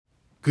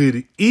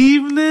Good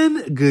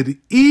evening, good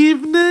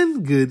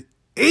evening, good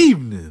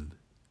evening,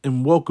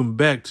 and welcome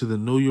back to the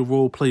Know Your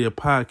Role Player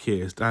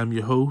podcast. I'm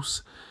your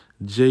host,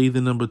 Jay, the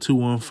number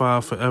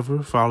 215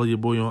 forever. Follow your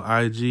boy on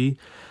IG,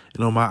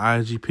 and on my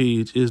IG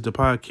page is the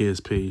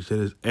podcast page. That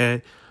is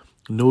at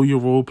Know Your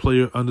Role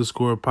Player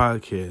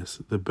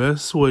 _podcast. The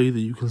best way that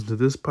you can listen to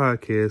this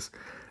podcast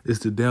is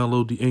to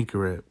download the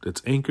Anchor app.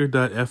 That's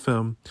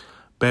anchor.fm/Know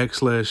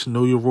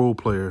Your Role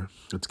Player.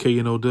 That's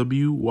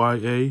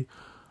KNOWYA.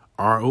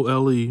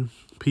 ROLEPLAYER.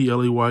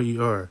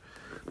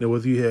 Now,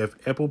 whether you have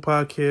Apple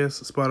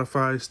Podcasts,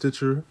 Spotify,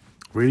 Stitcher,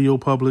 Radio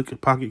Public,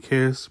 Pocket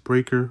Cast,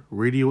 Breaker,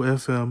 Radio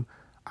FM,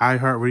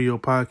 iHeartRadio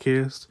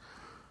Podcast,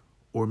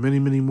 or many,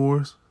 many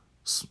more,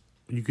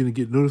 you're going to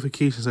get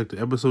notifications like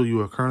the episode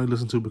you are currently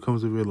listening to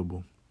becomes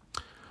available.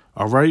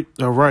 All right.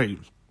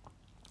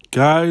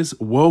 Guys,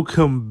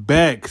 welcome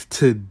back.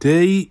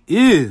 Today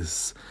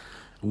is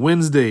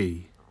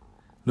Wednesday,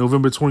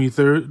 November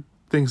 23rd.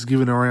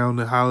 Thanksgiving around,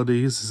 the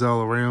holidays is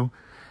all around.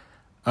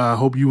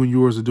 Hope you and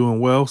yours are doing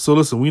well. So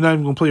listen, we're not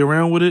even going to play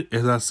around with it.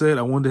 As I said,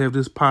 I wanted to have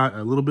this pod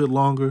a little bit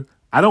longer.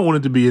 I don't want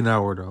it to be an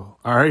hour though.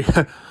 All right.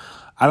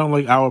 I don't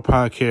like hour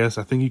podcasts.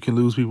 I think you can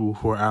lose people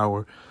for an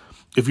hour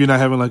if you're not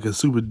having like a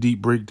super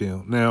deep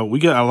breakdown. Now, we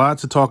got a lot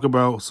to talk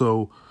about.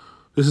 So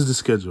this is the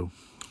schedule.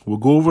 We'll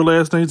go over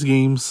last night's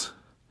games.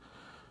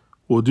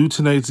 We'll do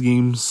tonight's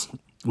games.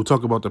 We'll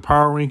talk about the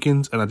power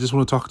rankings. And I just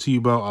want to talk to you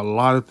about a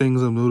lot of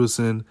things I'm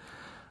noticing.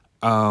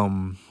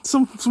 Some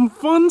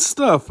fun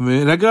stuff,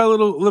 man. I got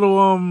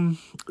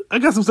I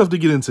got some stuff to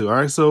get into. All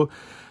right. So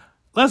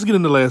let's get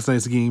into last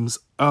night's games.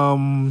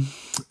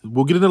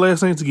 We'll get into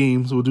last night's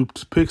games. We'll do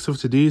picks of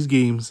today's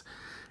games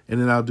and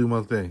then I'll do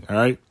my thing. All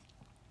right.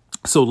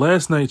 So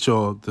last night,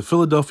 y'all, the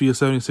Philadelphia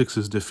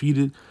 76ers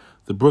defeated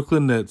the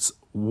Brooklyn Nets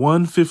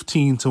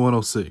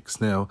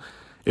 115-106. Now,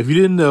 if you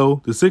didn't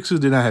know, the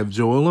Sixers did not have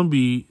Joel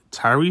Embiid,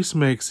 Tyrese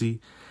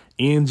Maxey,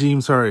 and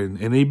James Harden,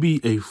 and they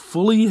beat a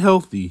fully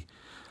healthy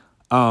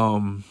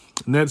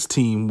Nets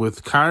team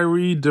with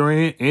Kyrie,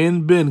 Durant,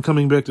 and Ben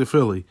coming back to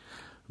Philly.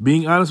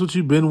 Being honest with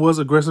you, Ben was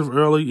aggressive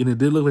early, and it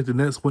did look like the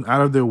Nets went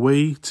out of their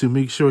way to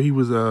make sure he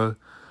was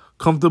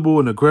comfortable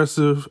and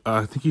aggressive.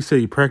 I think he said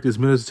he practiced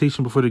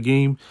meditation before the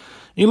game.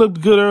 He looked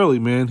good early,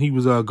 man. He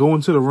was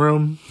going to the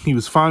rim. He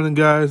was finding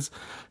guys.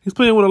 He's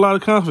playing with a lot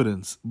of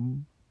confidence.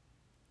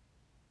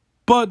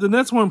 But the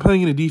Nets weren't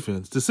playing any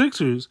defense. The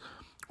Sixers,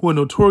 who are a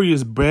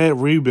notorious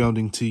bad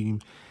rebounding team,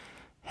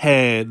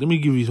 let me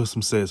give you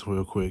some stats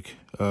real quick.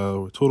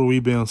 Total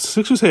rebounds.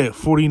 Sixers had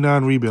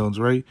 49 rebounds,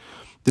 right?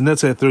 The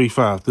Nets had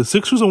 35. The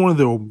Sixers are one of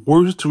the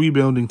worst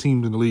rebounding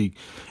teams in the league,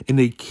 and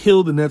they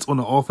killed the Nets on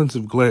the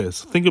offensive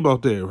glass. Think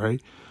about that,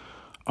 right?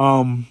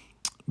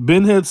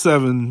 Ben had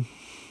 7.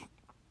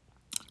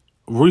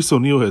 Royce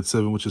O'Neal had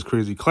 7, which is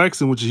crazy.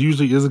 Claxton, which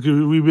usually is a good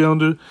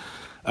rebounder,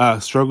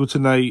 struggled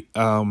tonight.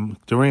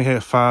 Durant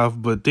had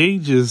 5, but they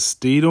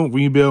don't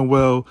rebound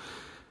well.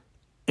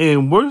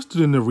 And worse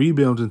than the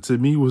rebounding to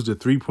me was the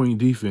three-point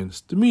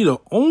defense. To me, the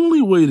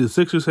only way the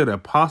Sixers had a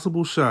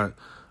possible shot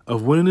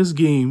of winning this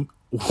game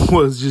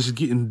was just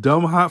getting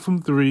dumb hot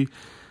from 3.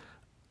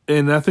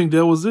 And I think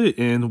that was it.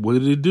 And what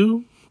did they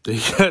do? They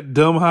got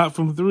dumb hot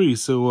from 3.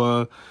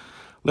 So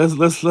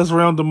let's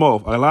round them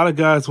off. A lot of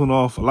guys went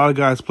off. A lot of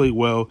guys played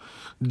well.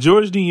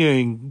 George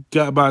Niang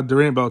got by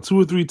Durant about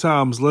 2 or 3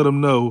 times, let him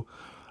know.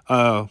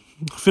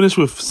 Finished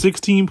with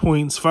 16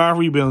 points, 5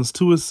 rebounds,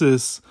 2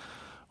 assists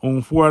on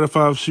 4 out of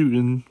 5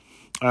 shooting.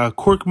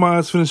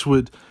 Korkmaz finished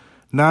with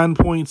 9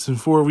 points and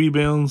 4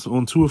 rebounds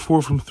on 2 of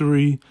 4 from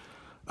 3.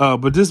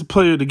 But this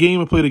player, the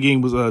game was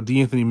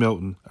DeAnthony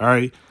Melton. All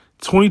right,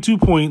 22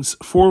 points,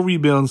 4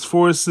 rebounds,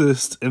 4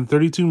 assists in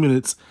 32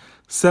 minutes,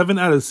 7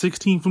 out of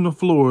 16 from the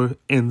floor,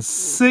 and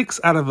 6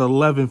 out of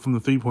 11 from the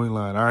 3-point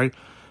line. All right,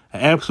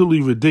 an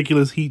absolutely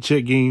ridiculous heat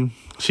check game.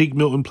 Shake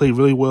Milton played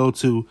really well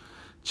too.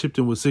 Chipped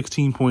in with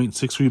 16 points,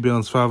 6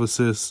 rebounds, 5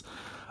 assists.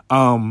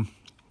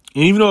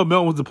 And even though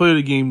Melton was the player of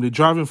the game, the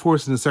driving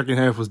force in the second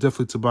half was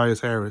definitely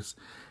Tobias Harris.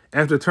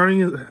 After turning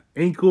his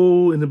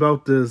ankle in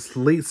about the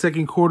late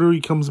second quarter, he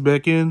comes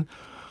back in,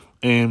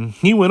 and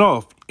he went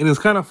off. And it's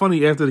kind of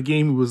funny, after the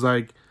game, he was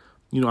like,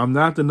 I'm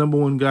not the number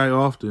one guy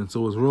often,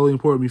 so it's really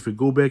important for me to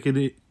go back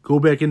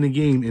in the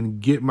game and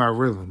get my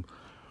rhythm.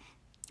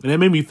 And that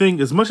made me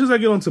think, as much as I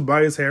get on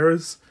Tobias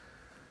Harris,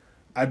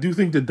 I do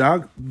think that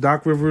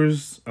Doc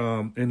Rivers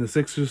and the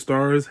Sixers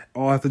stars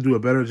all have to do a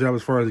better job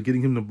as far as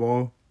getting him the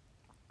ball.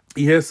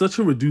 He has such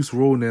a reduced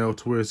role now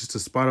to where it's just a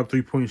spot-up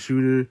three-point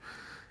shooter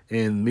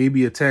and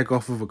maybe attack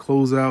off of a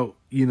closeout.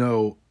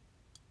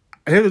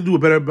 I have to do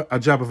a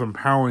job of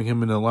empowering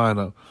him in the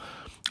lineup.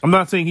 I'm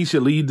not saying he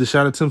should lead the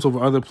shot attempts over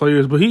other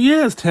players, but he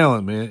has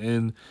talent, man.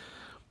 And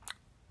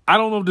I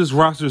don't know if this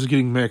roster is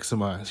getting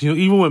maximized.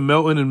 Even with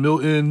Melton and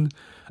Milton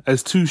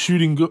as two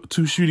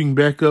shooting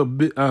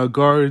backup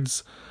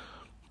guards,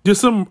 there's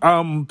some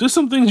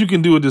things you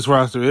can do with this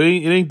roster. It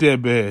ain't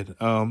that bad.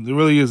 It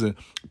really isn't.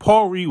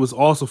 Paul Reed was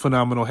also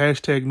phenomenal.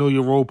 # Know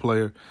Your Role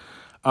Player.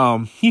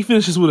 He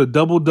finishes with a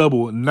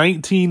double-double,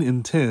 19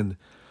 and 10.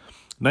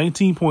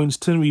 19 points,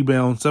 10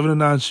 rebounds, 7 to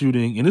 9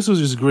 shooting, and this was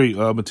just great.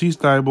 Matisse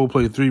Thybulle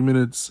played 3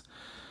 minutes.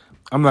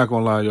 I'm not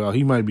going to lie, y'all.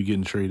 He might be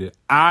getting traded.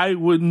 I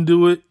wouldn't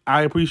do it.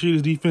 I appreciate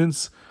his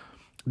defense.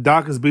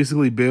 Doc has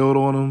basically bailed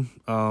on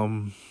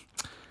him.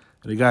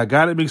 The guy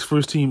that makes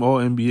first team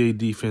All-NBA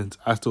defense,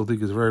 I still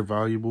think is very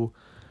valuable,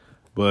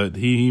 but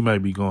he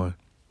might be gone.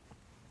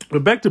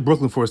 But back to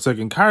Brooklyn for a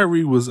second.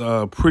 Kyrie was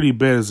pretty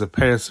bad as a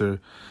passer.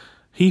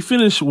 He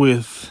finished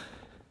with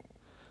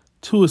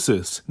 2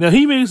 assists. Now,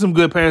 he made some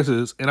good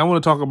passes, and I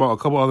want to talk about a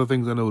couple other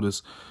things I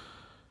noticed.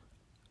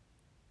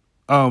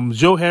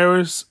 Joe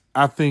Harris,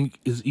 I think,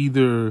 is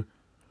either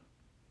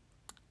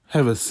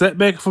have a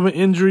setback from an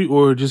injury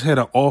or just had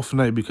an off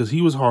night because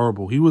he was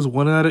horrible. He was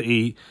 1 out of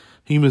 8.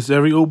 He missed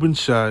every open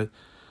shot.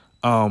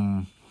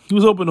 He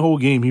was open the whole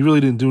game. He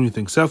really didn't do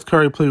anything. Seth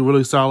Curry played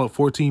really solid,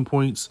 14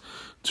 points,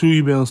 2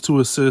 rebounds,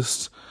 2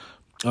 assists.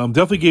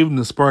 Definitely gave him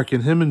the spark,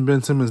 and him and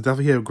Ben Simmons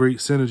definitely have great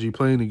synergy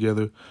playing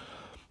together.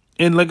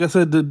 And like I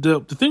said,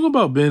 the thing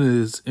about Ben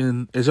is,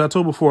 and as y'all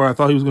told before, I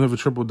thought he was going to have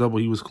a triple-double.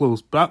 He was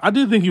close. But I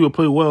did think he would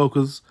play well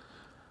because,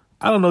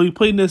 I don't know, he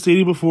played in that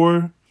stadium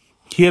before.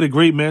 He had a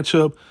great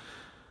matchup.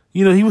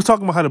 You know, he was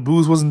talking about how the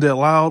boos wasn't that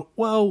loud.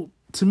 Well,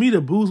 to me,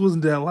 the boos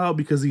wasn't that loud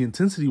because the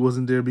intensity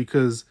wasn't there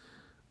because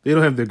they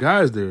don't have their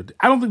guys there.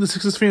 I don't think the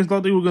Sixers fans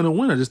thought they were going to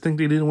win. I just think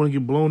they didn't want to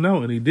get blown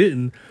out, and they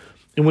didn't.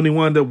 And when they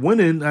wound up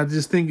winning, I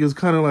just think it was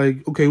kind of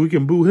like, okay, we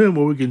can boo him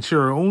or we can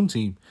cheer our own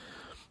team.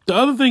 The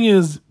other thing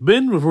is,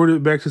 Ben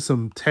reverted back to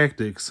some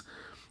tactics.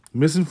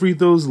 Missing free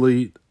throws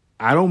late.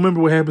 I don't remember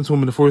what happened to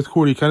him in the fourth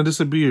quarter. He kind of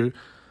disappeared.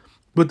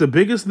 But the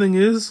biggest thing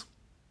is,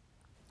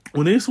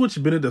 when they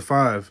switched Bennett to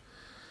 5,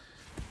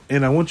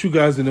 and I want you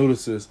guys to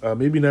notice this,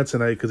 maybe not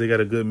tonight because they got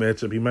a good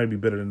matchup. He might be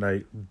better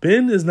tonight.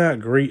 Ben is not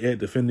great at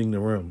defending the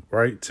rim,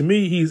 right? To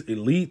me, he's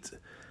elite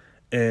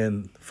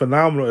and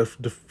phenomenal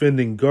at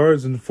defending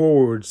guards and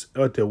forwards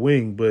at the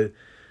wing. But,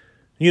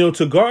 you know,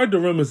 to guard the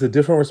rim is a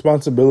different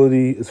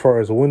responsibility as far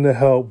as when to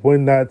help,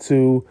 when not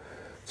to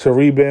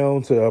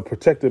rebound, to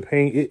protect the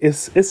paint.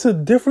 It's a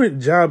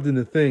different job than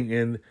the thing.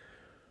 And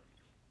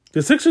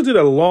the Sixers did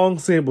a long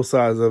sample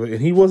size of it,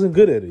 and he wasn't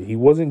good at it. He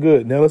wasn't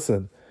good. Now,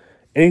 listen,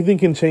 anything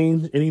can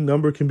change. Any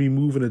number can be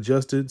moved and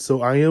adjusted.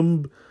 So I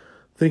am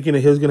thinking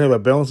that he's going to have a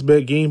bounce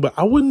back game, but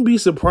I wouldn't be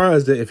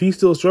surprised that if he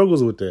still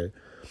struggles with that.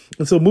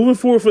 And so moving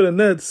forward for the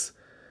Nets,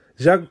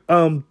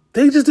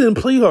 they just didn't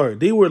play hard.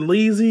 They were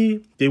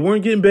lazy. They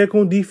weren't getting back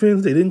on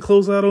defense. They didn't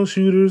close out on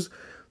shooters.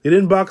 They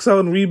didn't box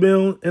out and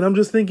rebound. And I'm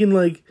just thinking,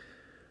 like,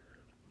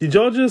 did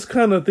y'all just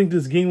kind of think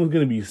this game was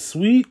going to be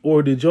sweet?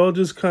 Or did y'all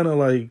just kind of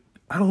like,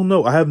 I don't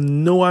know. I have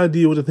no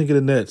idea what to think of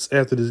the Nets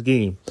after this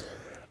game.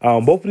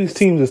 Both of these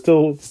teams are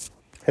still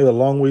have a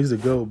long ways to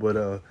go.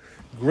 But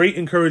great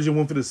encouraging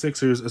one for the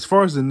Sixers. As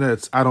far as the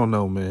Nets, I don't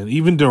know, man.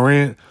 Even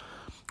Durant,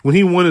 when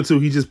he wanted to,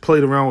 he just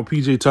played around with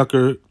P.J.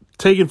 Tucker.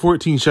 Taking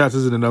 14 shots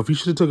isn't enough. He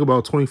should have took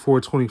about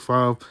 24,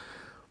 25.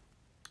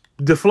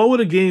 The flow of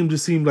the game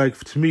just seemed like,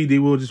 to me, they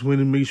will just win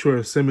and make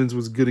sure Simmons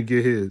was going to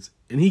get his.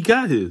 And he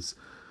got his.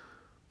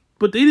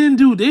 But they didn't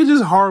do, they're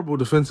just horrible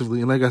defensively.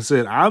 And like I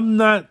said, I'm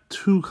not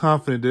too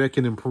confident that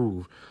can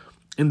improve.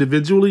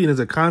 Individually and as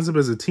a concept,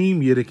 as a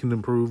team, yeah, they can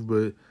improve,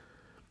 but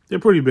they're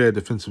pretty bad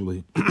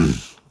defensively.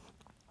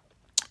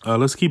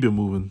 Let's keep it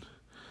moving.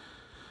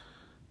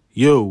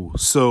 Yo,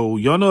 so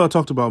y'all know I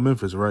talked about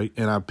Memphis, right?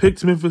 And I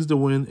picked Memphis to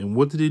win. And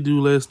what did they do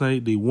last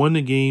night? They won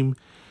the game.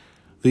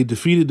 They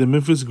defeated the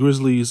Memphis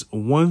Grizzlies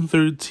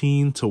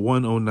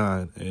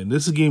 113-109. And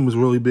this game was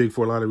really big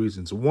for a lot of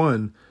reasons.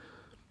 One,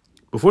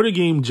 before the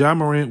game, Ja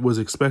Morant was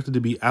expected to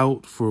be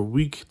out for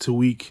week to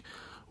week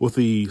with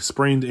a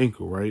sprained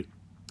ankle, right?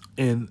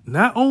 And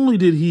not only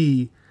did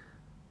he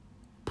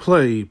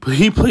play, but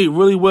he played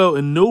really well.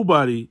 And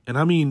nobody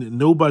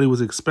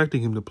was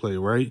expecting him to play,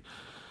 right?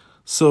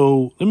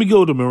 So let me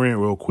go to Morant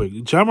real quick.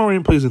 Ja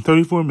Morant plays in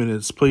 34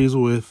 minutes, plays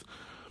with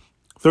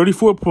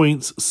 34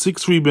 points,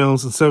 6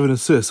 rebounds, and 7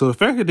 assists. So the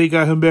fact that they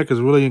got him back is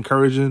really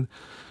encouraging.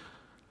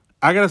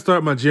 I got to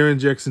start my Jaren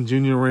Jackson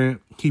Jr. rant.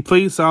 He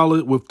played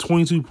solid with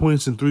 22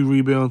 points and 3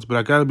 rebounds, but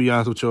I got to be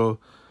honest with y'all.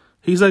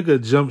 He's like a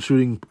jump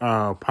shooting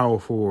power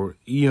forward.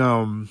 They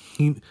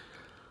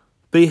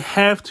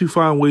have to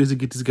find ways to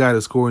get this guy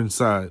to score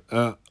inside.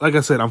 Like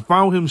I said, I'm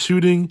fine with him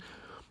shooting,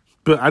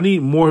 but I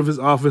need more of his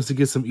offense to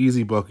get some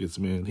easy buckets,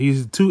 man.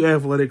 He's too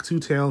athletic, too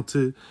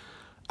talented.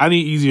 I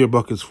need easier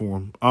buckets for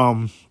him.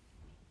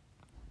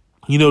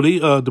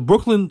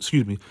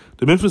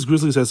 The Memphis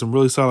Grizzlies had some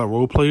really solid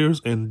role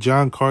players, and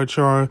John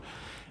Karchar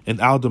and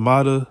Al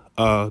Damata,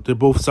 they're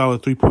both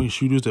solid 3-point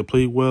shooters that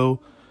played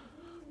well.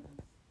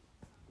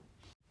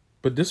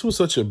 But this was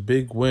such a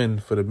big win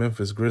for the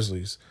Memphis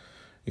Grizzlies.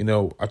 You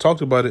know, I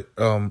talked about it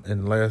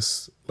in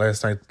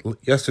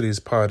yesterday's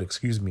pod,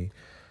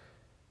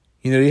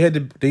 You know,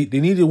 they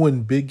need to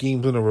win big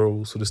games in a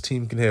row so this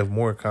team can have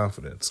more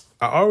confidence.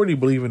 I already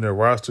believe in their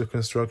roster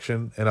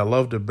construction, and I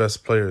love their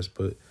best players,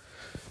 but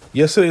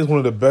yesterday is one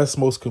of the best,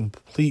 most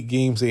complete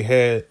games they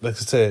had. Like I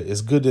said,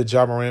 it's good that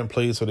Ja Morant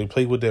played, so they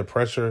played with that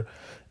pressure.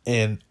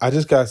 And I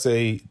just got to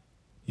say,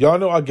 Y'all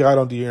know I got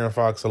on De'Aaron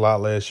Fox a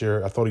lot last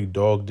year. I thought he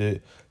dogged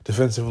it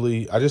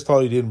defensively. I just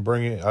thought he didn't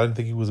bring it. I didn't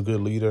think he was a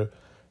good leader.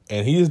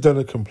 And he has done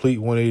a complete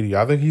 180.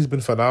 I think he's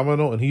been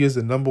phenomenal, and he is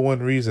the number one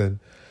reason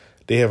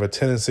they have a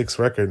 10-6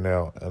 record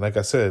now. And like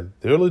I said,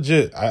 they're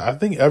legit. I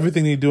think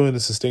everything they're doing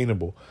is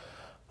sustainable.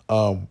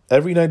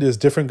 Every night there's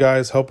different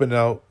guys helping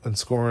out and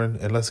scoring,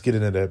 and let's get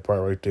into that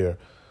part right there.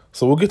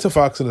 So we'll get to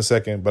Fox in a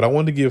second, but I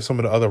wanted to give some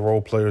of the other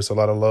role players a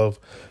lot of love.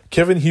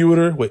 Kevin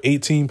Huerter with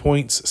 18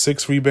 points,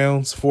 6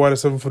 rebounds, 4 out of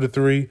 7 for the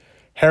three.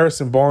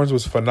 Harrison Barnes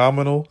was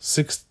phenomenal,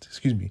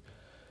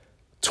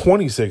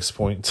 26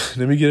 points.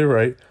 Let me get it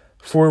right.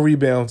 4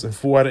 rebounds and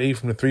 4 out of 8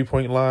 from the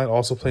 3-point line,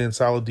 also playing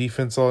solid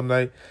defense all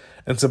night.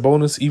 And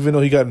Sabonis, even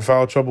though he got in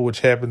foul trouble,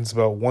 which happens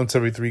about once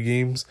every 3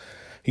 games,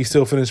 he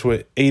still finished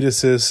with 8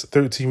 assists,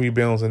 13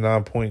 rebounds, and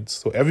 9 points.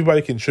 So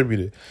everybody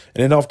contributed.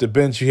 And then off the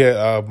bench, you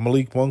had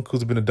Malik Monk,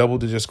 who's been a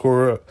double-digit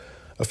scorer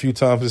a few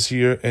times this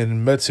year,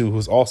 and Metu,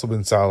 who's also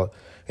been solid.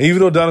 And even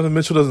though Donovan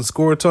Mitchell doesn't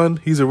score a ton,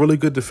 he's a really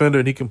good defender,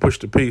 and he can push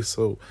the pace.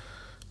 So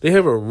they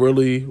have a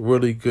really,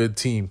 really good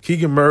team.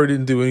 Keegan Murray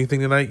didn't do anything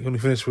tonight. He only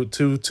finished with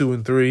 2, 2,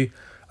 and 3.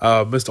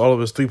 Missed all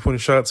of his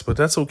 3-point shots, but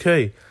that's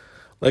okay.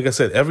 Like I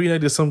said, every night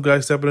there's some guy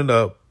stepping it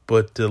up,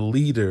 but the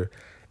leader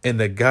and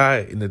the guy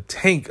in the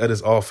tank of this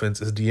offense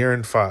is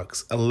De'Aaron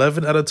Fox.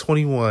 11 out of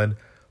 21,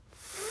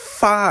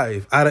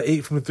 5 out of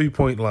 8 from the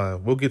 3-point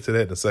line. We'll get to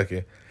that in a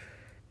second.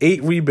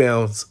 8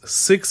 rebounds,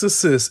 6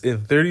 assists,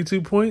 and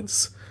 32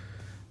 points.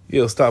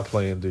 Yo, stop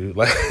playing, dude.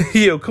 Like,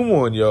 yo, come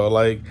on, y'all.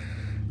 Like,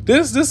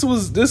 this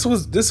was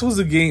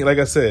a game. Like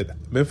I said,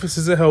 Memphis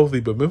isn't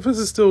healthy, but Memphis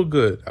is still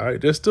good. All right,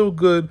 they're still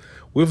good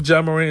with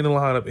Ja Morant in the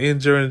lineup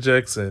and Jaren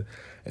Jackson,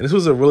 and this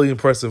was a really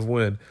impressive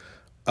win.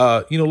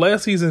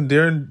 Last season,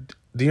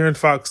 De'Aaron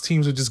Fox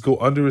teams would just go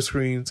under his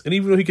screens, and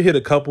even though he could hit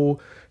a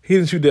couple, he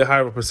didn't shoot that high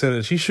of a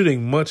percentage. He's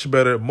shooting much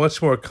better,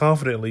 much more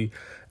confidently.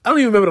 I don't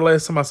even remember the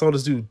last time I saw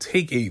this dude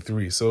take 8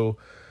 threes. So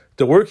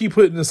the work he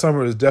put in the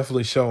summer is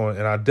definitely showing,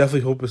 and I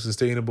definitely hope it's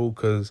sustainable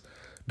because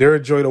they're a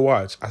joy to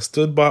watch. I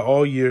stood by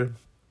all year,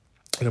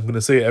 and I'm going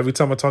to say it every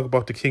time I talk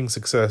about the Kings'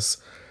 success,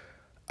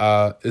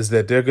 is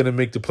that they're going to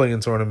make the play-in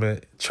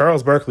tournament.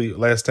 Charles Barkley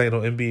last night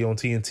on NBA on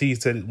TNT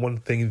said one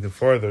thing even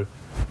further.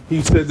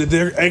 He said that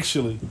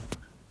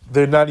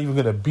they're not even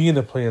going to be in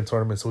the play-in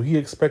tournament, so he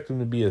expects them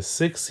to be a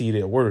 6th seed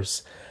at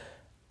worst.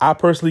 I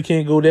personally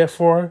can't go that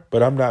far,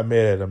 but I'm not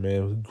mad at him,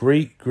 man.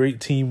 Great, great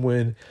team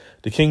win.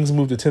 The Kings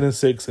moved to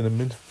 10-6, and the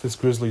Memphis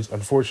Grizzlies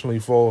unfortunately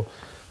fall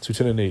to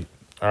 10-8.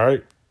 All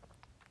right,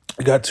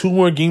 I got 2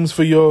 more games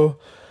for y'all,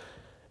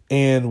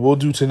 and we'll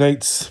do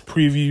tonight's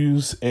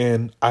previews.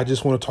 And I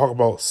just want to talk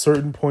about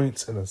certain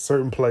points and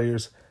certain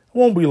players. It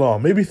won't be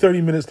long, maybe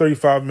 30 minutes,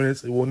 35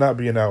 minutes. It will not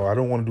be an hour. I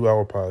don't want to do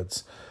hour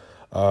pods.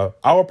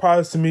 Our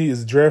pods to me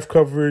is draft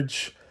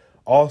coverage,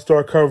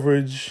 all-star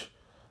coverage,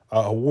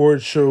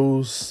 award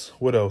shows.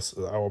 What else?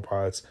 Our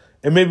pods.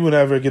 And maybe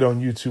whenever I get on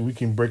YouTube, we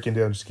can break it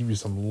down, just give you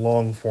some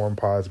long-form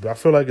pods. But I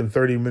feel like in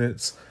 30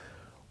 minutes,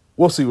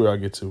 we'll see where I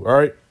get to. All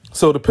right?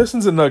 So the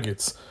Pistons and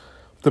Nuggets.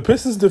 The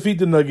Pistons defeat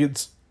the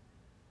Nuggets.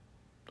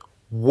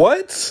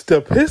 What? The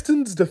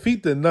Pistons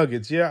defeat the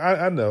Nuggets. Yeah,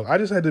 I know. I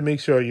just had to make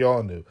sure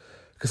y'all knew.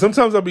 Because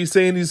sometimes I'll be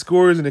saying these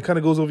scores and it kind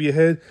of goes over your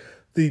head.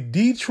 The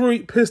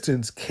Detroit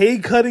Pistons, K.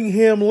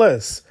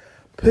 Cunningham-less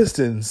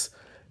Pistons,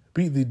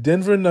 beat the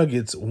Denver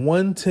Nuggets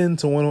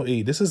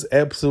 110-108. This is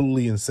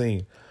absolutely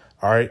insane.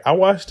 All right, I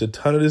watched a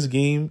ton of this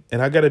game,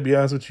 and I got to be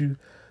honest with you,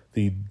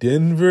 the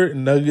Denver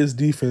Nuggets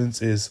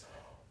defense is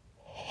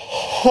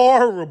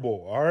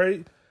horrible. All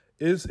right,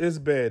 it's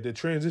bad. The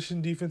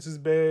transition defense is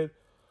bad.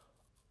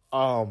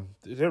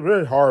 They're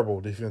very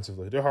horrible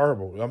defensively. They're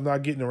horrible. I'm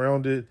not getting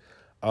around it.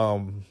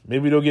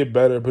 Maybe they'll get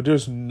better, but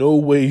there's no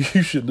way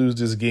you should lose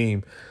this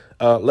game.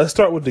 Let's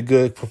start with the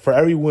good. For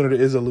every winner, there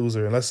is a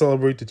loser, and let's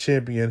celebrate the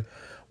champion.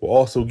 We're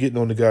also getting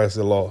on the guys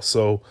that lost.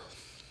 So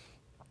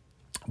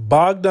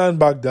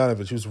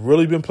Bogdanovich, who's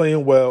really been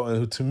playing well, and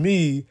who, to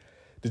me,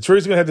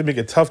 Detroit's going to have to make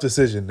a tough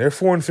decision. They're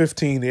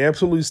 4-15. They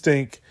absolutely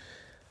stink.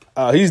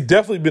 He's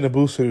definitely been a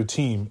boost for their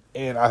team,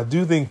 and I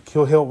do think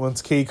he'll help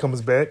once K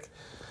comes back.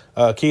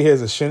 K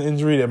has a shin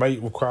injury that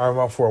might require him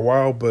out for a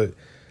while, but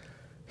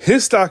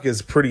his stock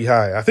is pretty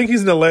high. I think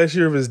he's in the last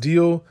year of his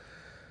deal.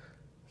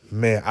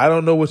 Man, I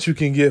don't know what you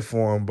can get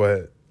for him,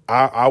 but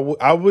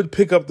I would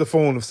pick up the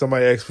phone if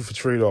somebody asked me for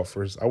trade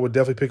offers. I would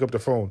definitely pick up the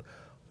phone.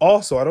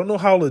 Also, I don't know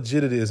how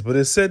legit it is, but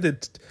it said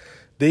that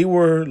they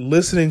were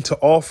listening to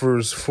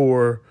offers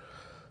for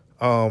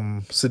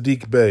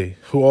Sadiq Bey,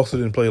 who also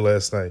didn't play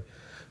last night.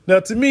 Now,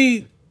 to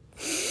me,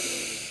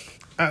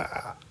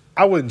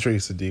 I wouldn't trade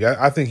Sadiq.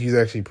 I think he's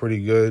actually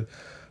pretty good.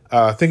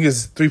 I think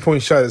his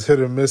 3-point shot is hit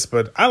or miss,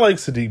 but I like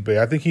Sadiq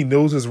Bey. I think he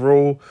knows his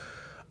role.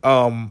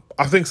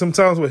 I think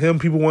sometimes with him,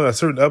 people want a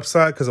certain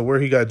upside because of where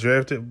he got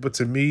drafted. But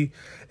to me,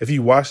 if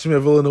you watched him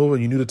at Villanova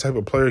and you knew the type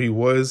of player he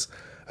was,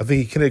 I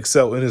think he can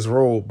excel in his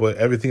role, but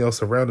everything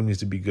else around him needs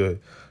to be good.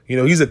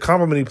 He's a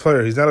complimentary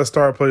player. He's not a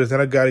star player. He's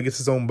not a guy that gets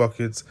his own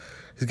buckets.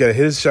 He's got to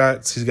hit his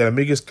shots. He's got to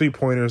make his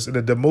three-pointers. And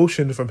the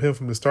demotion from him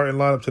from the starting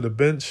lineup to the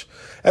bench,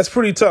 that's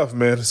pretty tough,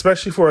 man,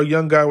 especially for a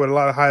young guy with a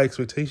lot of high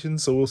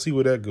expectations. So we'll see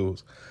where that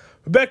goes.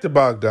 But back to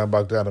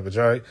Bogdanovich,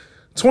 all right?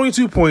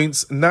 22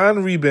 points, 9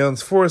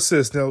 rebounds, 4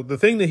 assists. Now, the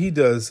thing that he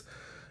does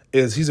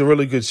is he's a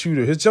really good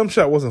shooter. His jump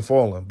shot wasn't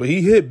falling, but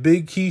he hit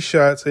big key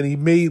shots and he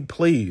made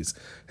plays.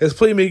 His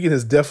playmaking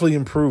has definitely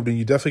improved, and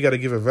you definitely got to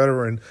give a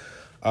veteran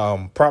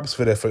props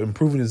for that, for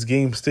improving his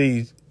game,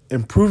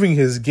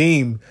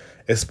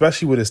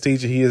 especially with the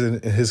stage that he is in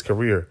his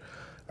career.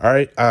 All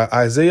right,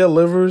 Isaiah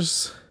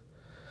Livers,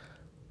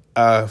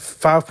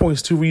 5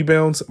 points, 2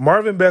 rebounds.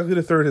 Marvin Bagley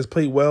III has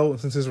played well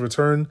since his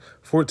return.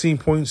 14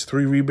 points,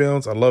 3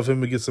 rebounds. I love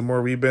him to get some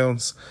more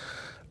rebounds.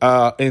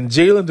 And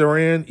Jalen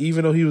Duran,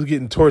 even though he was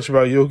getting torched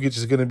by Jokic,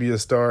 is going to be a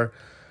star.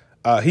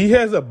 He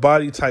has a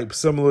body type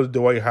similar to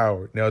Dwight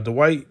Howard. Now,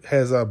 Dwight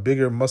has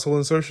bigger muscle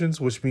insertions,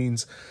 which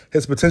means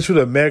his potential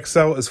to max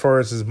out as far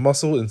as his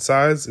muscle and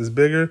size is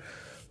bigger.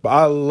 But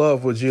I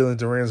love what Jalen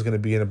Duran is going to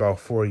be in about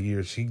 4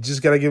 years. You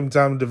just got to give him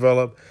time to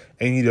develop,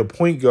 and you need a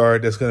point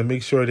guard that's going to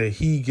make sure that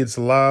he gets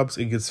lobs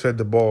and gets fed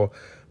the ball.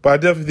 But I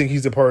definitely think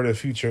he's a part of the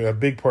future, a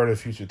big part of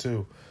the future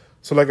too.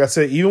 So like I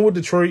said, even with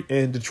Detroit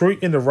and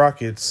the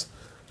Rockets,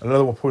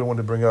 another one point I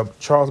wanted to bring up,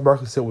 Charles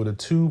Barkley said were the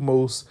 2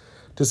 most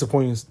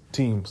disappointing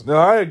teams. Now,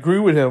 I agree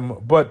with him,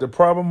 but the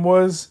problem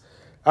was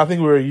I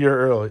think we were a year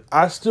early.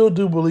 I still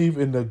do believe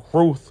in the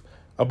growth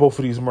of both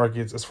of these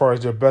markets as far as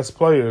their best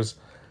players,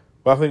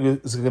 but I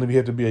think it's going to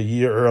have to be a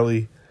year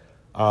early.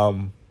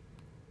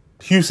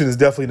 Houston is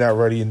definitely not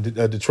ready, and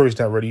Detroit's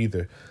not ready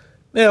either.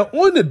 Now,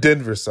 on the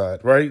Denver side,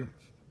 right,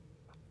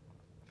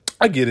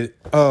 I get it.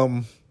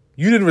 You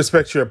didn't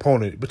respect your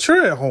opponent, but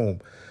you're at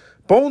home.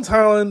 Bones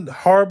Highland,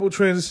 horrible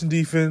transition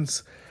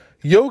defense.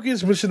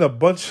 Jokic missing a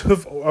bunch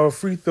of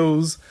free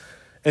throws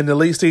in the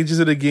late stages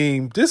of the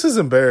game. This is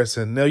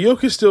embarrassing. Now,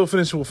 Jokic still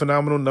finished with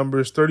phenomenal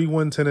numbers,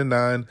 31, 10, and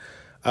 9.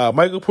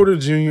 Michael Porter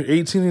Jr.,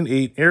 18 and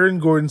 8. Aaron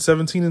Gordon,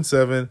 17 and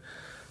 7.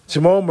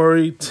 Jamal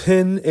Murray,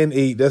 10 and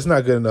 8. That's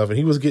not good enough. And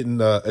he was getting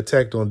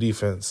attacked on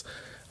defense.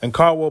 And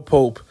Caldwell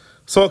Pope.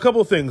 So a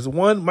couple of things.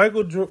 One,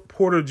 Michael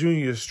Porter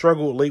Jr.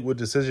 struggled late with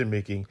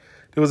decision-making.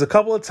 There was a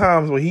couple of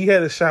times where he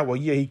had a shot where,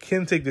 yeah, he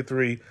can take the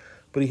three,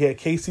 but he had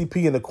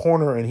KCP in the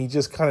corner, and he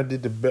just kind of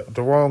did he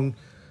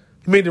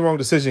made the wrong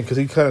decision because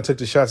he kind of took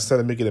the shots instead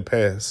of making a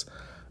pass.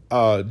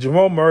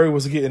 Jamal Murray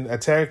was getting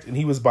attacked, and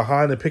he was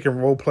behind the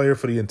pick-and-roll player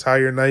for the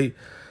entire night.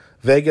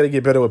 They got to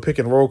get better with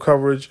pick-and-roll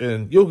coverage,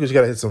 and Jokic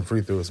got to hit some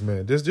free throws,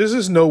 man. There's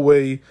just no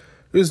way.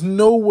 There's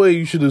no way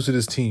you should lose to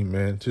this team,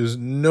 man. There's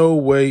no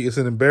way. It's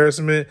an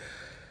embarrassment.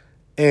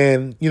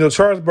 And,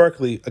 Charles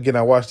Barkley, again,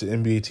 I watched the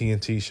NBA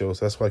TNT show,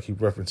 so that's why I keep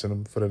referencing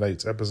him for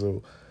tonight's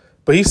episode.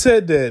 But he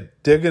said that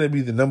they're going to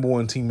be the number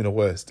 1 team in the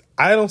West.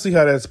 I don't see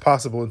how that's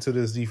possible until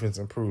this defense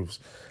improves.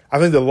 I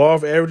think the law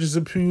of averages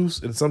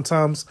improves, and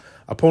sometimes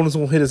opponents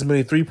won't hit as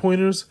many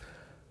three-pointers.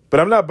 But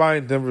I'm not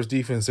buying Denver's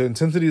defense. Their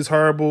intensity is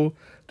horrible,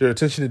 their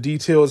attention to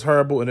detail is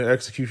horrible, and their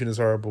execution is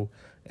horrible.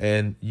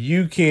 And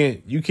you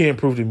can't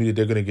prove to me that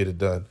they're going to get it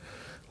done.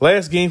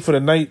 Last game for the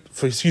night,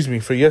 for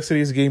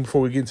yesterday's game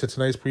before we get into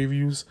tonight's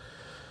previews,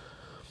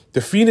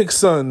 the Phoenix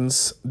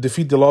Suns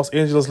defeat the Los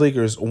Angeles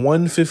Lakers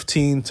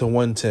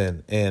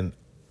 115-110. And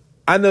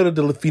I know that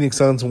the Phoenix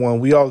Suns won.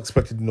 We all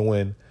expected them to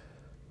win.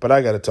 But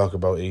I got to talk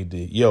about AD.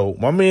 Yo,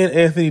 my man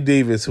Anthony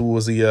Davis, who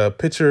was the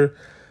pitcher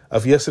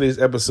of yesterday's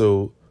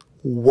episode,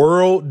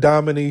 world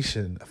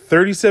domination,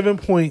 37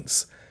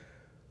 points.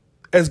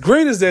 As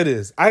great as that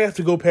is, I have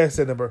to go past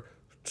that number.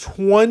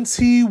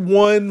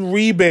 21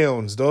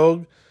 rebounds,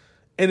 dog.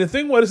 And the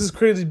thing why this is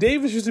crazy,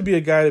 Davis used to be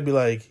a guy to be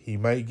like, he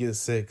might get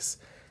 6,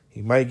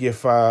 he might get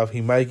 5, he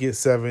might get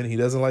 7. He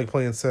doesn't like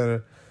playing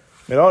center.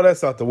 Man, all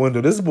that's out the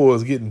window. This boy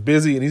is getting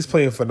busy, and he's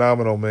playing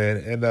phenomenal, man.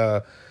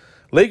 And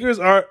Lakers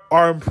are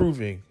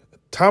improving.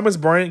 Thomas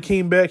Bryant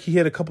came back. He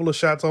had a couple of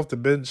shots off the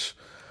bench.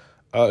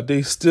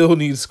 They still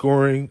need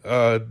scoring.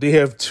 They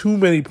have too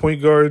many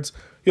point guards.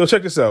 Yo,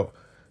 check this out.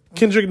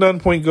 Kendrick Nunn,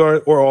 point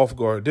guard or off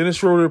guard. Dennis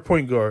Schroeder,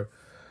 point guard.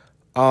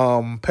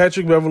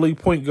 Patrick Beverley,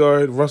 point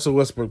guard. Russell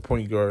Westbrook,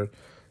 point guard.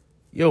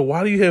 Yo,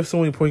 why do you have so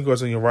many point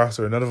guards on your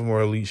roster and none of them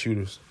are elite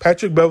shooters?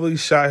 Patrick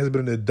Beverley's shot has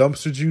been in the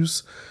dumpster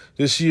juice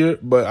this year,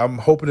 but I'm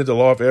hoping that the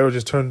law of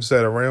averages turns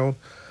that around.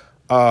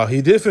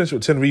 He did finish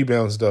with 10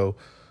 rebounds, though.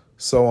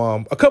 So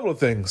a couple of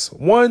things.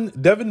 One,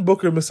 Devin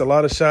Booker missed a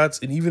lot of shots,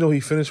 and even though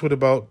he finished with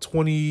about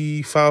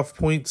 25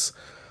 points,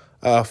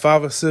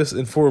 5 assists,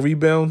 and 4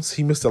 rebounds,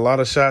 he missed a lot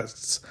of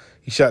shots.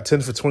 He shot 10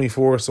 for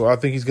 24, so I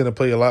think he's going to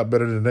play a lot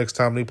better the next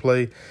time they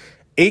play.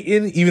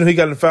 Ayton, even though he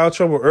got in foul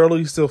trouble early,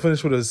 he still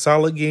finished with a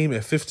solid game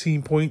at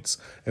 15 points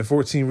and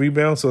 14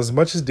 rebounds. So as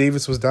much as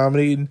Davis was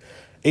dominating,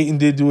 Ayton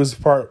did do his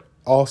part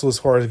also as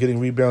far as getting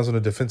rebounds on the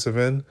defensive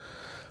end.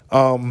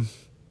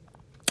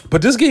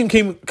 But this game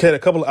had a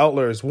couple of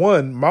outliers.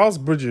 One,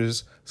 Mikal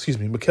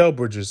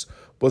Bridges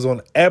was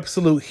on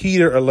absolute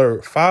heater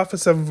alert. 5 for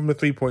 7 from the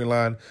 3-point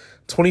line,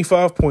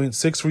 25 points,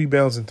 6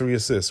 rebounds, and 3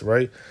 assists,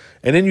 right?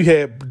 And then you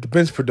had the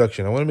bench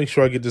production. I want to make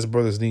sure I get this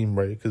brother's name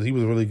right because he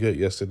was really good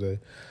yesterday.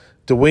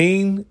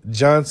 Dwayne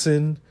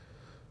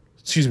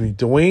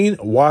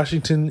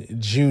Washington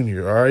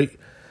Jr., all right?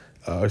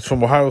 He's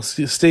from Ohio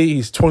State.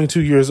 He's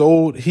 22 years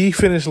old. He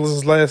finished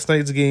his last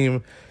night's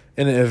game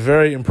in a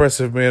very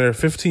impressive manner.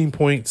 15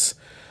 points,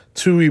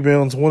 2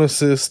 rebounds, 1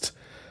 assist.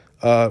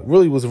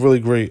 Really was really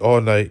great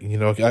all night. You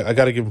know, I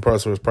got to give him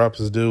props where his props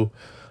is due.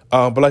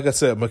 But like I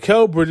said,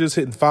 Mikal Bridges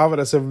hitting 5 out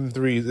of 7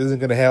 threes isn't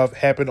going to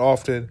happen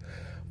often.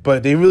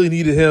 But they really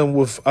needed him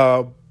with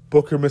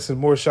Booker missing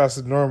more shots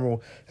than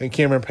normal and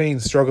Cameron Payne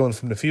struggling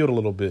from the field a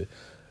little bit.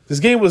 This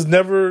game was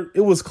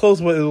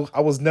close, but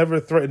I was never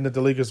threatened that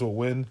the Lakers would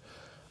win.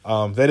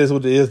 That is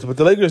what it is. But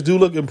the Lakers do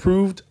look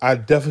improved. I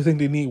definitely think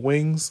they need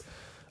wings.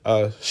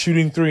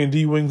 Shooting 3 and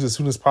D wings as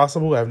soon as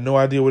possible. I have no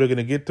idea where they're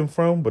going to get them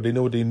from, but they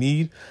know what they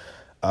need.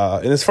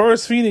 And as far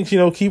as Phoenix, you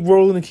know, keep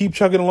rolling and keep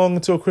chugging along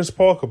until Chris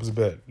Paul comes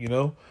back, you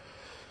know.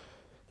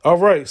 All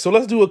right, so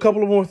let's do a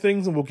couple of more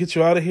things and we'll get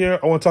you out of here.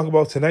 I want to talk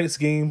about tonight's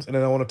games, and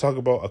then I want to talk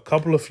about a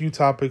couple of few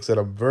topics that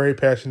I'm very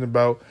passionate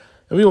about.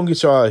 And we're going to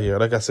get you out of here.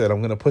 Like I said,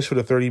 I'm going to push for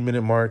the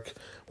 30-minute mark.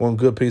 We're on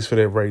good pace for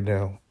that right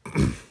now.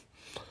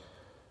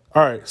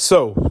 All right,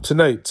 so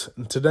tonight's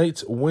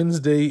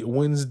Wednesday,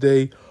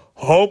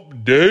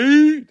 hump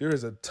day. There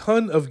is a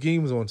ton of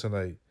games on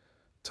tonight.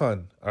 All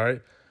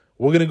right.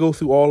 We're going to go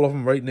through all of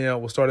them right now.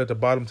 We'll start at the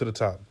bottom to the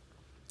top.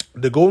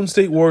 The Golden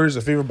State Warriors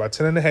are favored by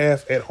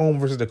 10.5 at home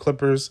versus the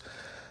Clippers.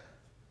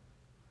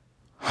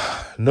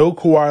 No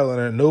Kawhi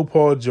Leonard, no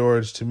Paul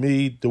George. To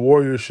me, the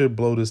Warriors should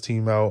blow this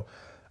team out.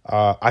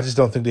 I just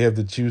don't think they have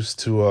the juice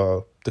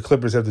to the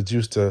Clippers have the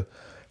juice to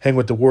hang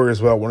with the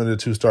Warriors without one of the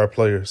 2-star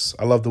players.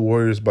 I love the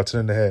Warriors by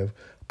 10.5.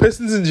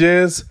 Pistons and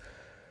Jazz.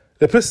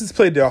 The Pistons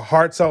played their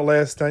hearts out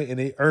last night, and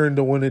they earned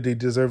the win that they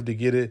deserved to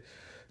get it.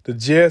 The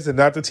Jazz are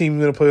not the team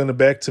going to play on the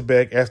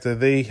back-to-back after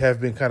they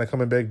have been kind of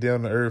coming back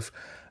down to earth.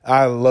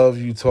 I love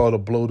Utah to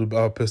blow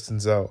the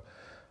Pistons out.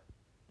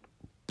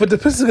 But the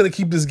Pistons are going to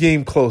keep this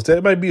game close.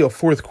 That might be a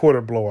fourth-quarter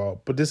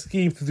blowout, but this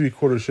game for 3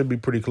 quarters should be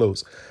pretty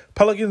close.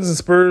 Pelicans and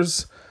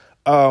Spurs.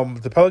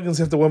 The Pelicans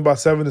have to win by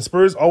 7. The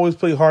Spurs always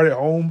play hard at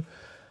home.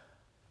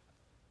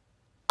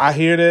 I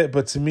hear that,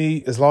 but to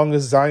me, as long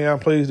as Zion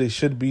plays, they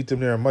should beat them.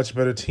 They're a much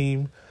better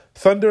team.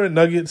 Thunder and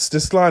Nuggets,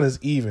 this line is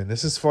even.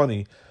 This is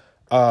funny.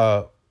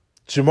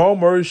 Jamal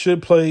Murray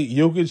should play.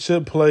 Jokic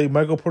should play.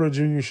 Michael Porter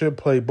Jr. should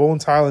play.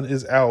 Bones Highland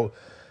is out.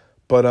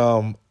 But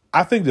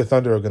I think the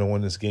Thunder are going to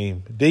win this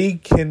game.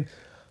 The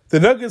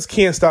Nuggets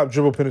can't stop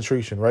dribble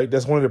penetration, right?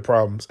 That's one of the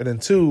problems. And then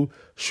 2,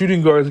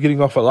 shooting guards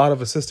getting off a lot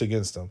of assists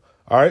against them.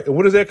 All right? And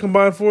what does that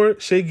combine for?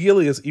 Shea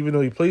Gilgeous, even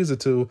though he plays the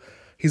 2,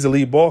 he's a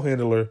lead ball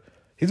handler.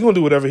 He's going to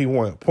do whatever he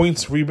wants.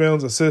 Points,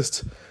 rebounds,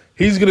 assists.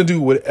 He's going to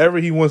do whatever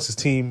he wants his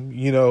team,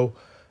 you know.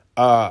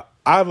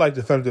 I'd like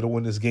the Thunder to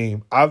win this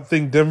game. I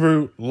think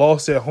Denver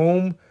lost at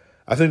home.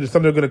 I think the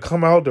Thunder are going to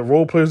come out. The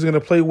role players are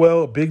going to play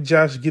well. Big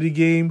Josh Giddey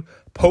game.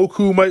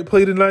 Poku might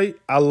play tonight.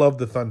 I love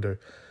the Thunder.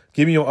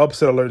 Give me your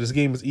upset alert. This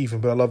game is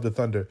even, but I love the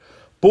Thunder.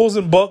 Bulls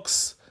and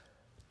Bucks.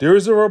 There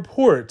is a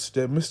report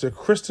that Mr.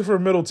 Christopher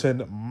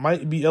Middleton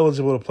might be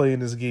eligible to play in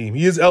this game.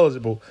 He is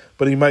eligible,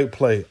 but he might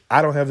play.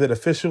 I don't have that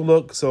official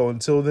look, so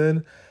until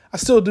then, I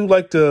still do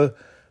like the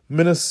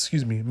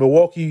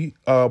Milwaukee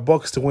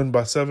Bucks to win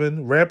by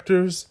 7.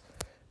 Raptors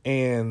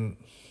and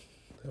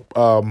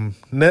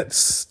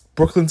Nets.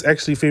 Brooklyn's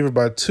actually favored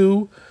by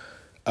 2.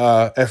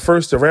 At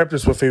first, the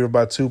Raptors were favored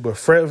by 2, but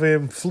Fred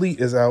VanVleet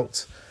is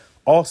out.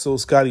 Also,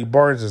 Scotty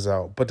Barnes is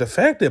out. But the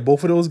fact that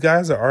both of those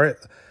guys are out,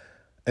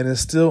 and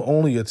it's still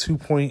only a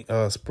 2-point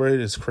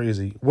spread is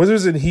crazy.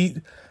 Wizards and Heat.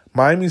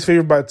 Miami's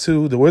favored by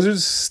 2. The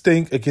Wizards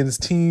stink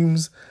against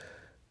teams.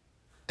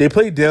 They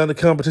play down the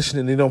competition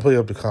and they don't play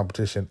up the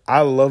competition. I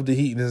love the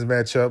Heat in this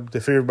matchup.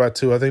 They're favored by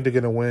 2. I think they're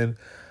going to win.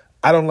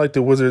 I don't like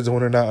the Wizards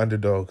when they're not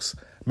underdogs.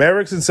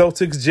 Mavericks and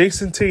Celtics.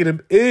 Jason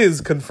Tatum is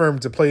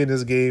confirmed to play in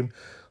this game,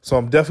 so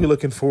I'm definitely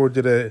looking forward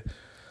to that.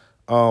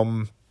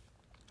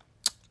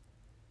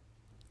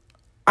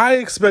 I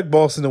expect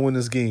Boston to win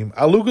this game.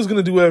 Luka's going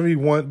to do whatever he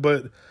wants,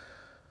 but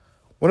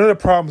one of the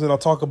problems, and I'll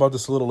talk about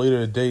this a little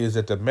later today, is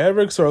that the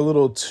Mavericks are a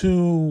little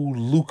too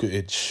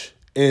Luka-ish.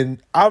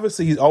 And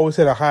obviously, he's always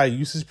had a high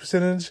usage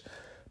percentage.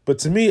 But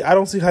to me, I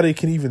don't see how they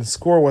can even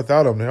score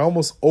without him. They're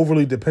almost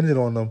overly dependent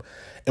on them.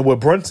 And what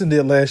Brunson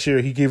did last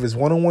year, he gave his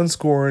one-on-one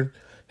scoring,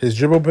 his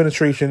dribble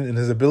penetration, and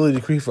his ability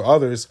to create for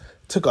others,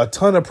 took a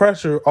ton of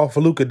pressure off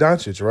of Luka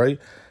Doncic, right?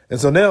 And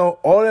so now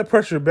all that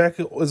pressure back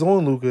is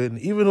on Luka. And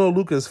even though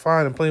Luka is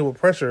fine and playing with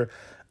pressure,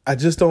 I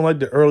just don't like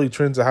the early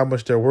trends of how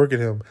much they're working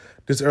him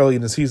this early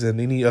in the season.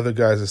 They need other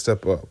guys to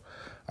step up.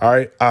 All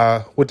right.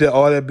 With that,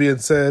 all that being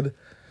said,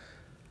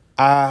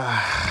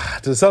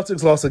 the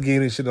Celtics lost a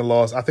game they shouldn't have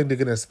lost. I think they're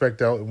going to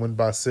expect out and win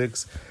by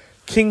 6.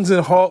 Kings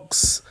and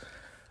Hawks.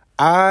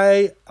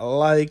 I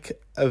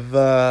like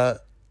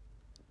the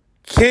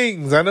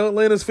Kings. I know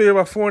Atlanta's favored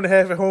by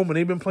 4.5 at home, and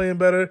they've been playing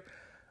better.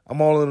 I'm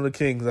all in on the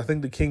Kings. I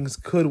think the Kings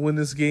could win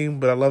this game,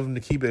 but I love them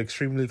to keep it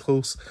extremely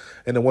close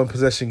in a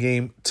one-possession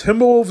game.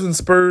 Timberwolves and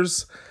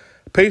Spurs.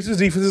 Pacers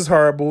defense is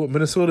horrible.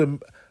 Minnesota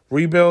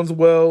rebounds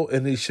well,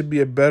 and they should be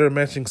a better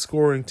matching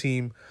scoring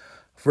team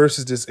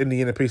versus this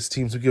Indiana Pacers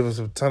teams who give us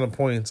a ton of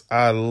points.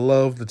 I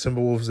love the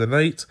Timberwolves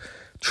tonight.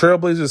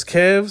 Trailblazers,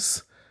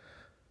 Cavs.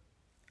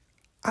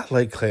 I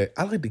like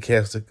the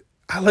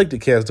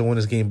Cavs to win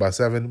this game by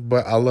 7,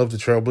 but I love the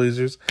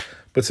Trailblazers.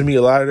 But to me,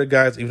 a lot of the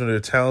guys, even though they're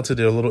talented,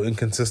 they're a little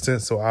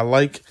inconsistent. So I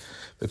like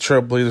the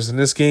Trailblazers in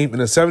this game.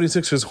 And the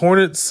 76ers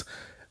Hornets,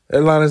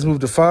 that line has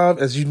moved to 5.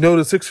 As you know,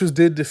 the Sixers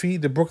did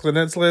defeat the Brooklyn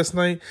Nets last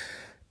night,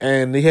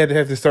 and they had to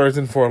have the stars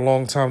in for a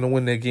long time to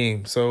win that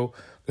game. So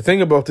the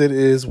thing about that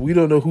is we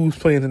don't know who's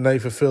playing tonight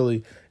for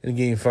Philly in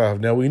Game 5.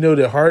 Now, we know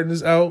that Harden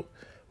is out.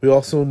 We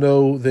also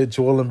know that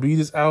Joel Embiid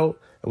is out.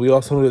 And we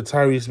also know that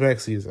Tyrese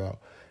Maxey is out.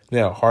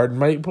 Now, Harden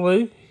might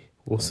play.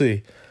 We'll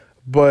see.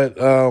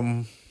 But,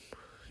 I'm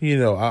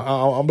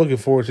looking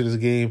forward to this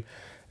game.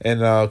 And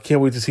can't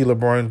wait to see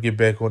LeBron get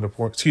back on the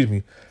point. Excuse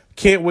me.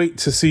 Can't wait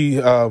to see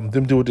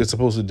them do what they're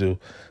supposed to do.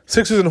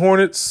 Sixers and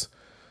Hornets.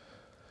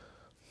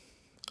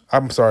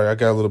 I'm sorry, I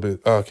got a little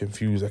bit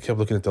confused. I kept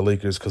looking at the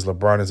Lakers because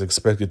LeBron is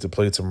expected to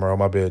play tomorrow.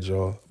 My bad,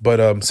 y'all.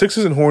 But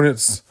Sixers and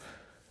Hornets,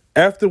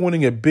 after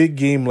winning a big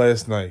game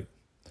last night,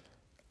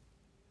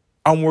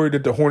 I'm worried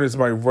that the Hornets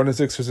might run the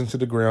Sixers into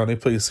the ground. They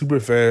play super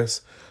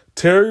fast.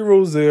 Terry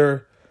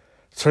Rozier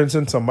turns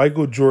into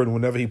Michael Jordan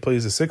whenever he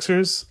plays the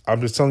Sixers. I'm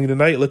just telling you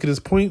tonight, look at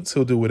his points.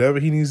 He'll do whatever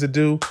he needs to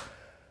do.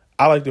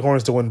 I like the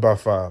Hornets to win by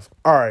 5.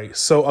 All right,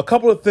 so a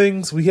couple of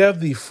things. We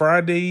have the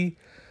Friday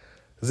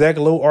Zach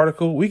Lowe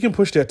article. We can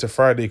push that to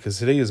Friday because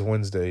today is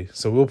Wednesday.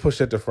 So we'll push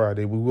that to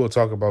Friday. We will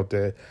talk about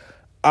that.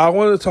 I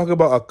wanted to talk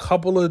about a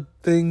couple of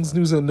things,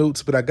 news and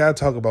notes, but I got to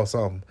talk about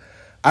something.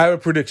 I have a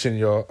prediction,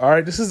 y'all. All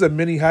right, this is a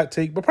mini hot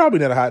take, but probably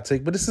not a hot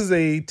take, but this is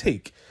a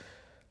take.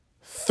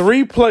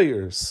 3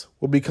 players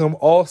will become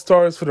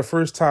all-stars for the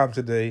first time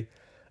today,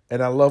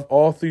 and I love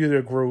all 3 of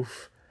their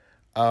growth.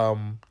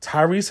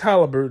 Tyrese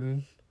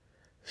Halliburton,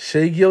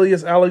 Shai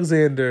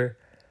Gilgeous-Alexander,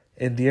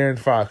 and De'Aaron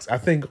Fox. I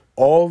think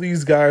all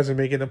these guys are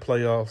making the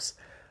playoffs.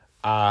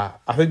 I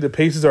think the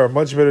Pacers are a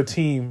much better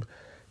team.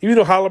 Even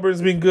though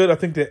Halliburton's been good, I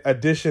think the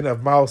addition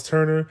of Miles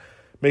Turner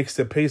makes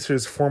the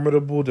Pacers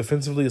formidable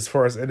defensively as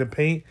far as in the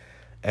paint.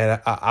 And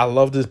I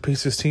love this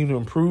Pacers team to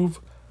improve.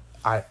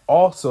 I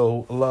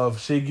also love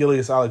Shai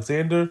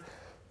Gilgeous-Alexander.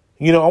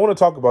 I want to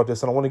talk about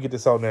this, and I want to get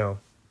this out now.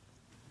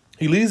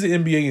 He leads the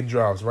NBA in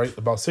drives, right?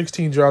 About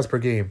 16 drives per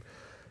game.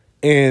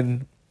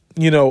 And,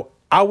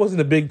 I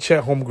wasn't a big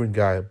Chet Holmgren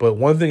guy, but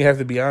one thing I have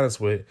to be honest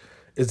with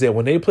is that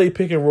when they play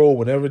pick and roll,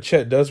 whenever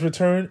Chet does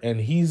return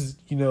and he's,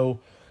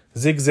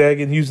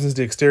 zigzagging, using his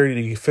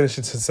dexterity to finish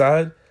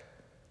inside,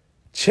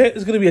 Chet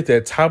is going to be at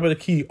the top of the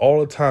key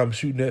all the time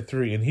shooting that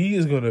 3. And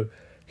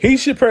he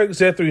should practice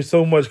that 3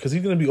 so much because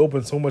he's going to be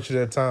open so much at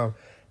that time.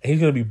 And he's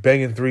going to be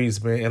banging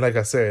 3s, man. And like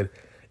I said,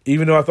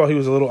 even though I thought he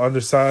was a little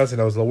undersized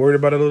and I was worried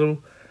about it a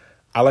little,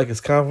 I like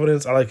his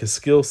confidence. I like his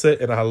skill set.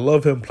 And I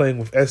love him playing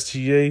with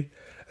SGA.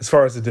 As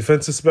far as the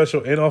defensive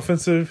special and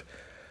offensive,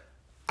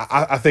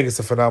 I think it's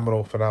a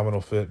phenomenal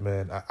fit,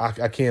 man.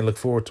 I can't look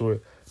forward to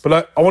it.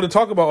 But I want to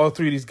talk about all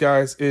 3 of these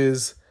guys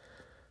is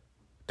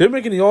they're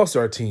making the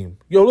All-Star team.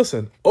 Yo,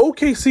 listen,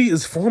 OKC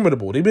is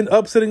formidable. They've been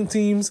upsetting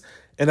teams,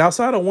 and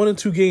outside of 1 and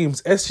 2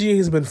 games, SGA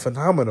has been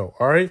phenomenal,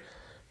 all right?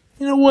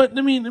 You know what?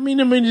 Let me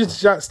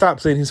just stop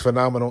saying he's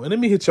phenomenal, and let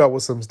me hit y'all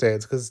with some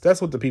stats because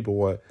that's what the people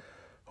want.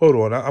 Hold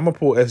on. I'm going to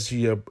pull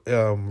SG up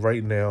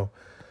right now.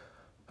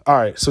 All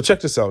right, so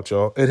check this out,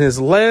 y'all. In his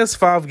last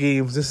 5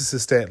 games, this is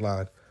his stat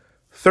line.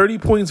 30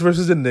 points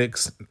versus the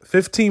Knicks,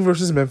 15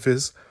 versus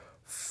Memphis,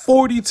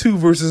 42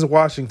 versus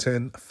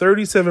Washington,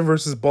 37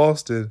 versus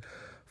Boston,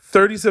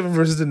 37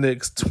 versus the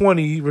Knicks,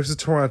 20 versus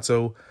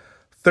Toronto,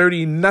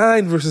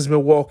 39 versus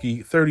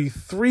Milwaukee,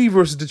 33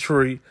 versus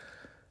Detroit,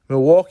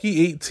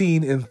 Milwaukee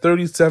 18, and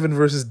 37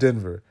 versus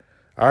Denver.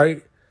 All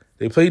right?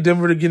 They play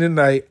Denver again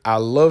tonight. I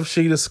love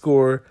Shai to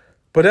score,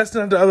 but that's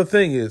not the other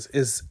thing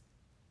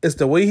It's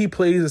the way he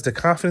plays. It's the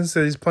confidence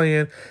that he's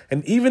playing.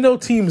 And even though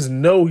teams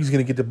know he's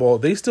going to get the ball,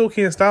 they still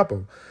can't stop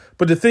him.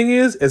 But the thing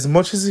is, as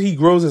much as he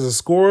grows as a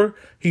scorer,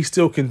 he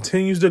still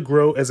continues to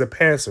grow as a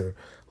passer.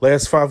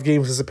 Last 5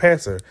 games as a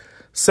passer.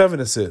 7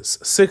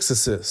 assists, 6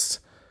 assists,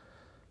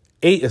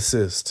 8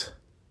 assists.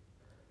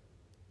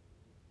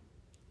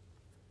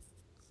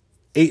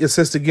 8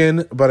 assists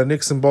again by the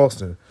Knicks and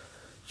Boston.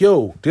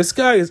 Yo, this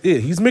guy is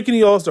it. He's making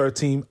the All-Star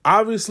team.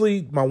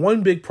 Obviously, my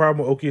one big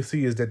problem with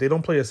OKC is that they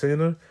don't play a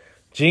center.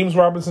 James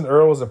Robinson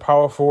Earl is a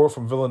power forward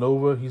from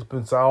Villanova. He's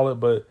been solid,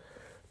 but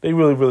they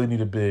really, really need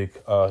a big.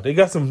 They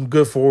got some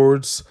good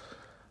forwards.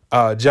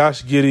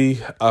 Josh Giddey,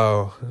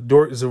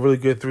 Dort is a really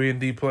good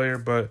 3-and-D player.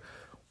 But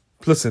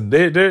listen,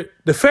 the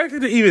fact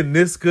that they're even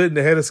this good and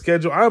they had a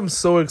schedule, I'm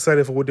so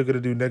excited for what they're going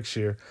to do next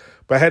year.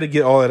 But I had to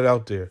get all that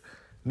out there.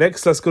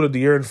 Next, let's go to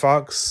De'Aaron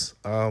Fox.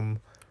 Give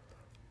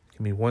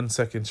me 1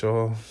 second,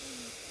 y'all.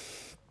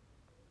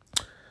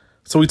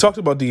 So we talked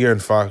about De'Aaron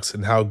Fox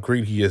and how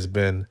great he has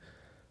been.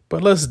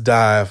 But let's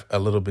dive a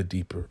little bit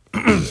deeper.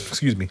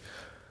 Excuse me.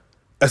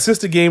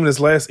 Assist a game in his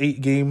last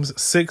 8 games,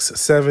 6,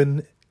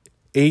 7,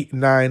 8,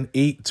 9,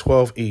 8,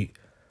 12, 8.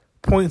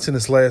 Points in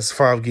his last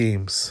 5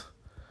 games,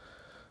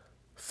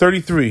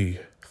 33,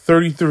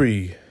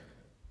 33,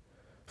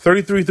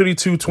 33,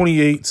 32,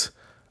 28,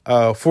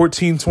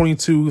 14,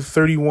 22,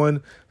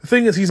 31. The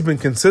thing is, he's been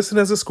consistent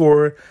as a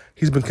scorer.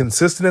 He's been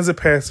consistent as a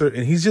passer,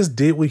 and he's just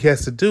did what he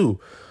has to do.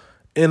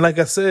 And like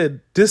I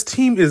said, this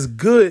team is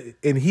good,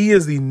 and he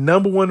is the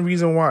number one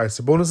reason why.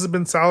 Sabonis has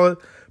been solid,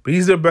 but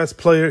he's their best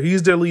player.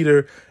 He's their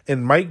leader.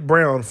 And Mike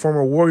Brown,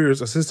 former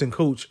Warriors assistant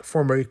coach,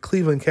 former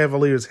Cleveland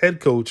Cavaliers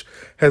head coach,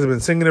 has been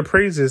singing their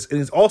praises, and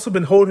he's also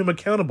been holding him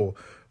accountable.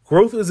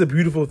 Growth is a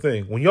beautiful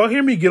thing. When y'all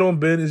hear me get on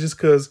Ben, it's just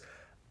because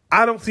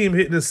I don't see him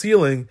hitting the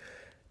ceiling.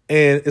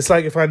 And it's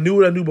like if I knew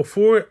what I knew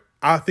before,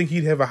 I think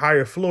he'd have a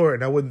higher floor,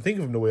 and I wouldn't think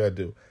of him the way I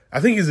do. I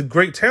think he's a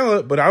great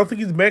talent, but I don't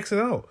think he's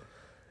maxing out.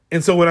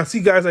 And so when I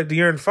see guys like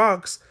De'Aaron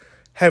Fox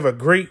have a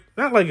great,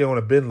 not like on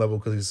a Ben level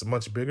because he's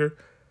much bigger,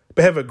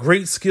 but have a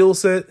great skill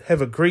set,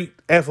 have a great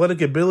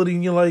athletic ability,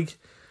 and you're like,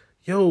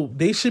 yo,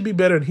 they should be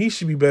better and he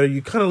should be better.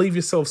 You kind of leave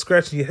yourself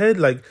scratching your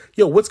head like,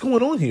 yo, what's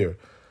going on here?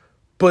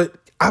 But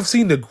I've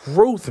seen the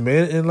growth,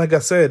 man. And like I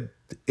said,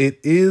 it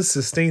is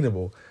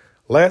sustainable.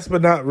 Last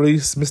but not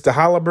least, Mr.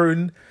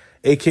 Halliburton,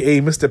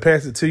 a.k.a. Mr.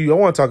 Pass It To You. I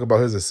want to talk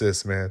about his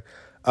assists, man.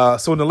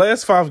 So in the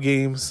last 5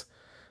 games,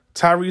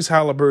 Tyrese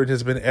Halliburton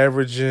has been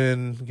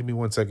averaging, give me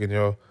 1 second,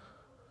 y'all,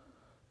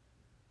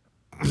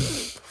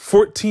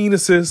 14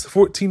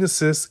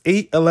 assists,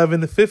 8,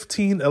 11,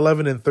 15,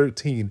 11, and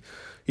 13.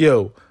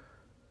 Yo,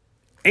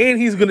 and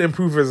he's going to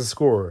improve as a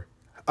scorer.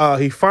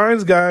 He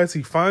finds guys,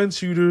 he finds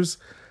shooters.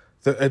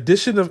 The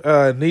addition of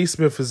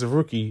Naismith as a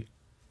rookie,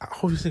 I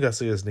hope you think I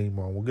say his name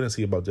wrong. We're going to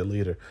see about that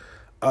later.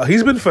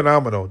 He's been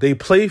phenomenal. They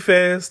play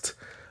fast.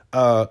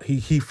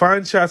 He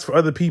finds shots for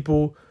other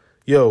people.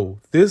 Yo,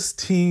 this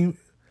team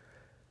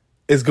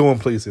is going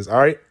places, all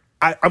right?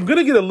 I'm going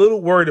to get a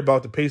little worried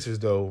about the Pacers,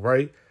 though,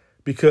 right?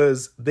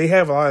 Because they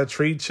have a lot of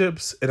trade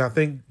chips, and I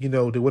think, they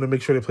want to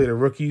make sure they play the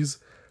rookies,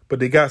 but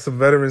they got some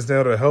veterans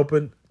now that are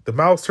helping. The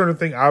Miles Turner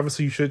thing,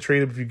 obviously, you should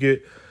trade him if you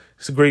get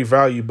it's a great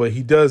value, but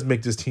he does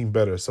make this team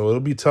better, so it'll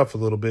be tough a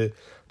little bit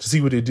to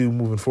see what they do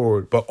moving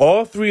forward. But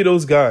all 3 of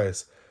those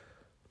guys,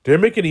 they're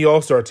making the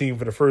All-Star team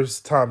for the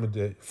first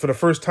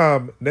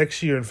time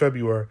next year in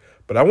February.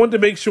 But I wanted to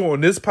make sure on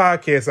this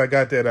podcast I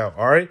got that out,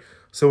 all right?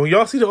 So when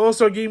y'all see the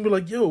All-Star game, you're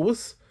like, yo,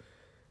 what's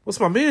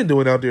my man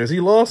doing out there? Is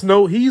he lost?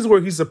 No, he's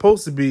where he's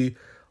supposed to be.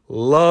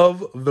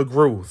 Love the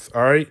growth,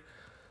 all right?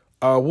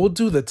 We'll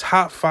do the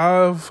top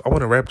 5. I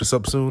want to wrap this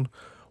up soon.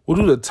 We'll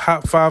do the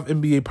top 5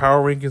 NBA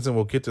power rankings, and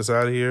we'll get this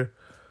out of here.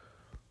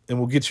 And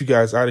we'll get you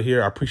guys out of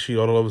here. I appreciate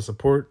all the love and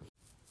support.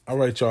 All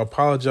right, y'all.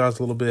 Apologize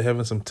a little bit,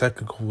 having some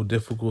technical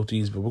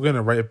difficulties, but we're going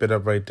to wrap it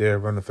up right there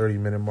around the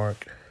 30-minute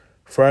mark.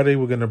 Friday,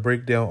 we're going to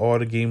break down all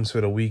the games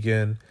for the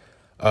weekend.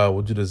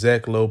 We'll do the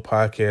Zach Lowe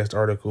podcast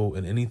article,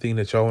 and anything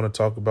that y'all want to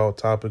talk about,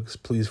 topics,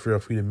 please feel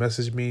free to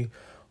message me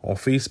on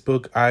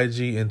Facebook,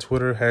 IG, and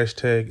Twitter.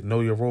 Hashtag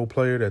Know Your Role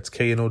Player. That's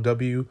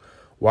KNOWYAROLEPLEYER.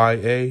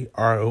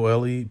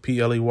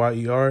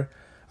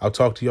 I'll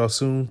talk to y'all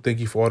soon. Thank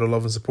you for all the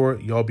love and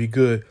support. Y'all be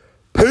good.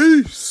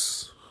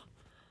 Peace.